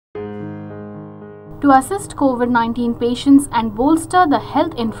To assist COVID-19 patients and bolster the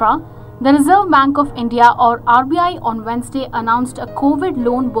health infra, the Reserve Bank of India or RBI on Wednesday announced a COVID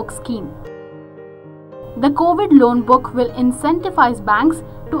loan book scheme. The COVID loan book will incentivize banks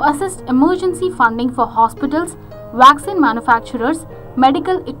to assist emergency funding for hospitals, vaccine manufacturers,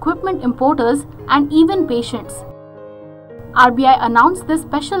 medical equipment importers, and even patients. RBI announced this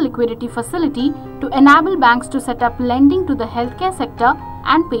special liquidity facility to enable banks to set up lending to the healthcare sector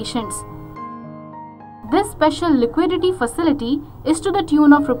and patients. This special liquidity facility is to the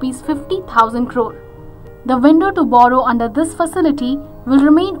tune of Rs 50,000 crore. The window to borrow under this facility will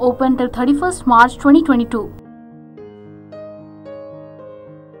remain open till 31st March 2022.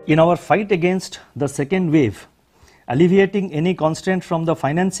 In our fight against the second wave, alleviating any constraint from the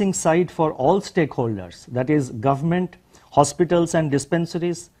financing side for all stakeholders, that is government, hospitals and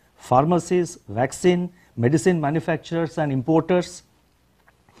dispensaries, pharmacies, vaccine, medicine manufacturers and importers,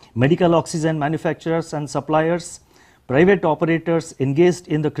 medical oxygen manufacturers and suppliers, private operators engaged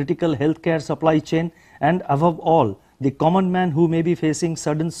in the critical healthcare supply chain, and above all, the common man who may be facing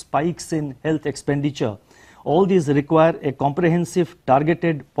sudden spikes in health expenditure. All these require a comprehensive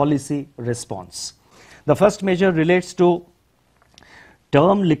targeted policy response. The first measure relates to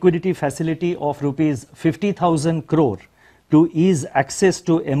term liquidity facility of Rs 50,000 crore to ease access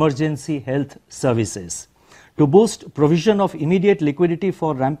to emergency health services. To boost provision of immediate liquidity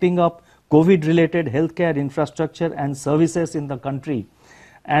for ramping up COVID-related healthcare infrastructure and services in the country,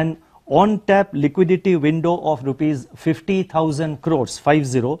 an on-tap liquidity window of Rs 50,000 crores,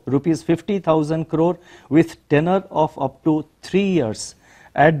 Rs 50,000 crore with tenor of up to 3 years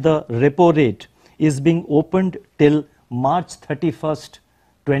at the repo rate is being opened till March 31st,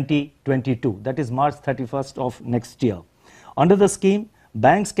 2022. That is March 31st of next year. Under the scheme,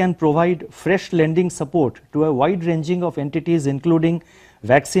 banks can provide fresh lending support to a wide ranging of entities including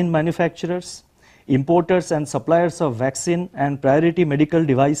vaccine manufacturers, importers and suppliers of vaccine and priority medical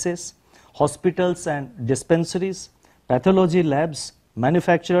devices, hospitals and dispensaries, pathology labs,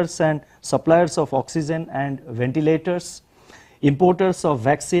 manufacturers and suppliers of oxygen and ventilators, importers of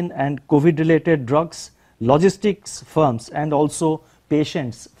vaccine and COVID-related drugs, logistics firms and also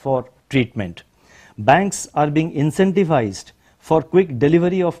patients for treatment. Banks are being incentivized for quick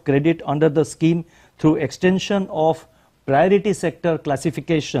delivery of credit under the scheme through extension of priority sector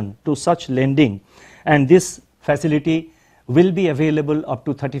classification to such lending, and this facility will be available up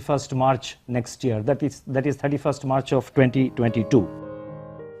to 31st March next year, that is 31st March of 2022.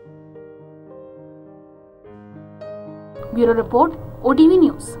 Bureau Report, OTV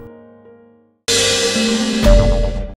News.